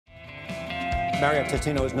Mario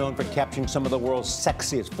Testino is known for capturing some of the world's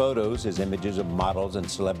sexiest photos. His images of models and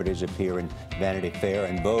celebrities appear in Vanity Fair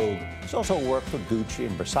and Vogue. He's also worked for Gucci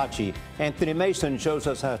and Versace. Anthony Mason shows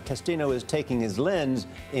us how Testino is taking his lens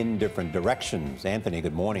in different directions. Anthony,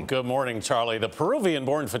 good morning. Good morning, Charlie. The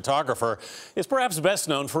Peruvian-born photographer is perhaps best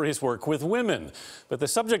known for his work with women. But the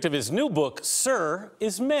subject of his new book, Sir,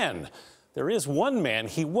 is men. There is one man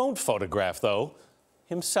he won't photograph, though,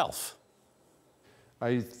 himself.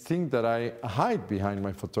 I think that I hide behind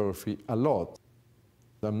my photography a lot.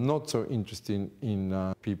 I'm not so interested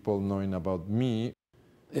in people knowing about me.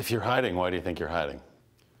 If you're hiding, why do you think you're hiding?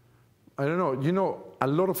 I don't know. You know, a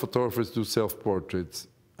lot of photographers do self-portraits.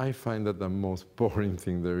 I find that the most boring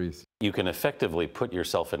thing there is. You can effectively put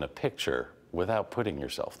yourself in a picture without putting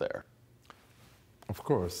yourself there. Of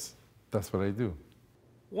course. That's what I do.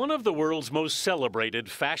 One of the world's most celebrated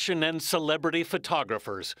fashion and celebrity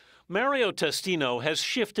photographers, Mario Testino has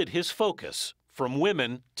shifted his focus from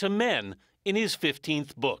women to men in his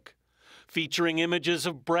 15th book, featuring images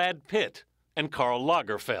of Brad Pitt and Karl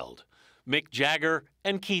Lagerfeld, Mick Jagger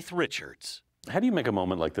and Keith Richards. How do you make a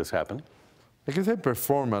moment like this happen? I guess I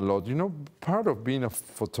perform a lot. You know, part of being a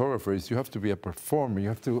photographer is you have to be a performer. You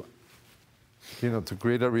have to, to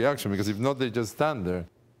create a reaction, because if not, they just stand there.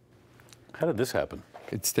 How did this happen?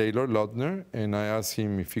 It's Taylor Lautner, and I asked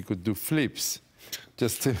him if he could do flips.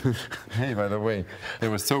 Just to, hey, by the way, they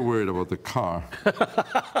were so worried about the car.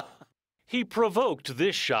 He provoked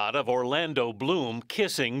this shot of Orlando Bloom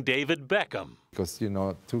kissing David Beckham. Because,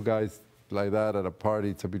 two guys like that at a party,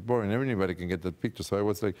 it's a bit boring. Everybody can get that picture. So I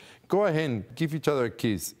was like, go ahead and give each other a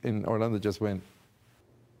kiss. And Orlando just went.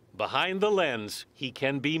 Behind the lens, he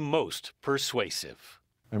can be most persuasive.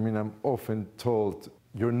 I mean, I'm often told,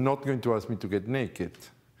 you're not going to ask me to get naked,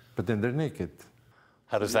 but then they're naked.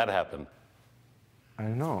 How does that happen? I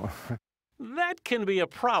know. That can be a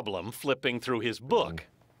problem flipping through his book.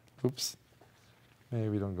 Oops. Maybe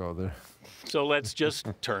we don't go there. So let's just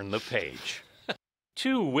turn the page.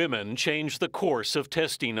 Two women changed the course of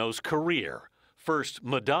Testino's career. First,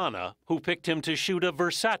 Madonna, who picked him to shoot a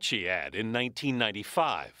Versace ad in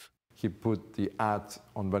 1995. He put the ad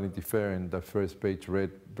on Vanity Fair, and the first page read,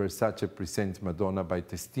 Versace presents Madonna by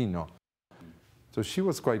Testino. So she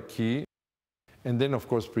was quite key. And then, of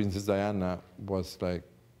course, Princess Diana was like,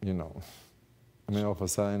 all of a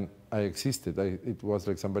sudden, I existed. It was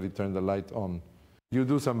like somebody turned the light on. You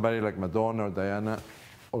do somebody like Madonna or Diana,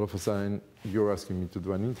 all of a sudden, you're asking me to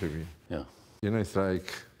do an interview. Yeah. It's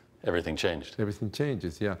like... Everything changed. Everything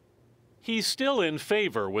changes, yeah. He's still in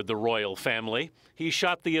favor with the royal family. He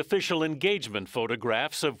shot the official engagement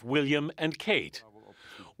photographs of William and Kate.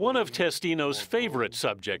 One of Testino's favorite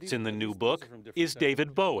subjects in the new book is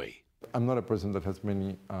David Bowie. I'm not a person that has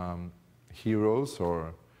many heroes,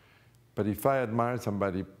 but if I admire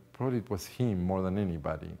somebody, probably it was him more than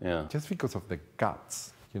anybody. Yeah. Just because of the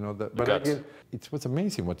guts, But guts. Again, it was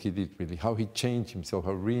amazing what he did, really, how he changed himself,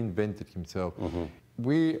 how reinvented himself. Mm-hmm.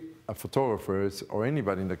 We, photographers, or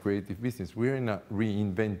anybody in the creative business, we're in a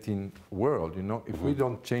reinventing world, If we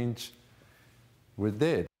don't change, we're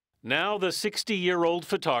dead. Now the 60-year-old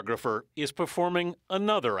photographer is performing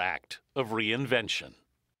another act of reinvention.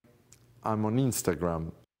 I'm on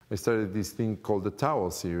Instagram. I started this thing called the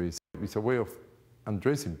Towel Series. It's a way of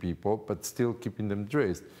undressing people, but still keeping them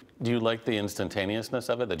dressed. Do you like the instantaneousness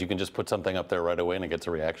of it, that you can just put something up there right away and it gets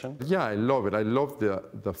a reaction? Yeah, I love it. I love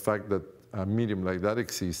the fact that a medium like that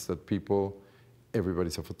exists, that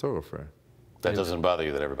everybody's a photographer. That doesn't bother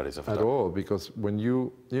you that everybody's a photographer? At all, because when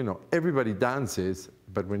everybody dances,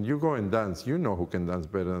 but when you go and dance, you know who can dance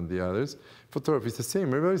better than the others. Photography is the same.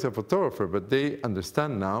 Everybody's a photographer, but they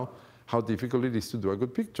understand now how difficult it is to do a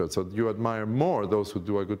good picture. So you admire more those who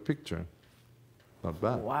do a good picture. Not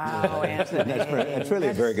bad. Wow, Anthony. That's really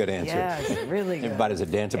a very good answer. Yeah, it's really good. Everybody's a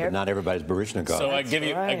dancer, but not everybody's Baryshnikov. So I give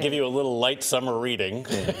you a little light summer reading.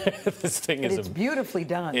 Yeah. This thing is beautifully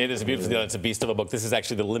done. It is beautifully done. It's a beast of a book. This is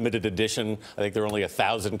actually the limited edition. I think there are only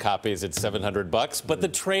 1,000 copies. It's $700. But the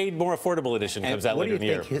trade, more affordable edition comes out later in the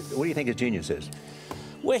year. What do you think his genius is?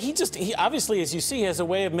 Well, he obviously, as you see, has a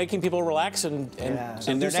way of making people relax and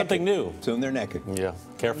do something new. Soon they're naked. Yeah,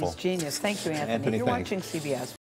 careful. He's genius. Thank you, Anthony. You're watching CBS.